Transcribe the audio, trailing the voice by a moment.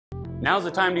Now's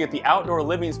the time to get the outdoor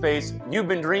living space you've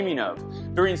been dreaming of.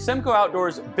 During Semco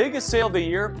Outdoor's biggest sale of the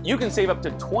year, you can save up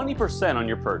to 20% on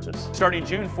your purchase. Starting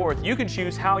June 4th, you can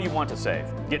choose how you want to save.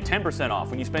 Get 10% off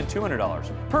when you spend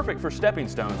 $200, perfect for stepping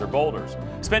stones or boulders.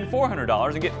 Spend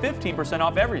 $400 and get 15%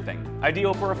 off everything,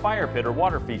 ideal for a fire pit or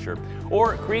water feature.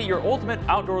 Or create your ultimate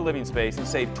outdoor living space and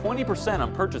save 20%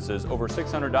 on purchases over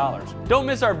 $600. Don't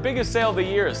miss our biggest sale of the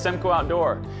year at Semco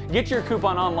Outdoor. Get your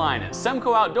coupon online at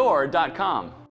semcooutdoor.com.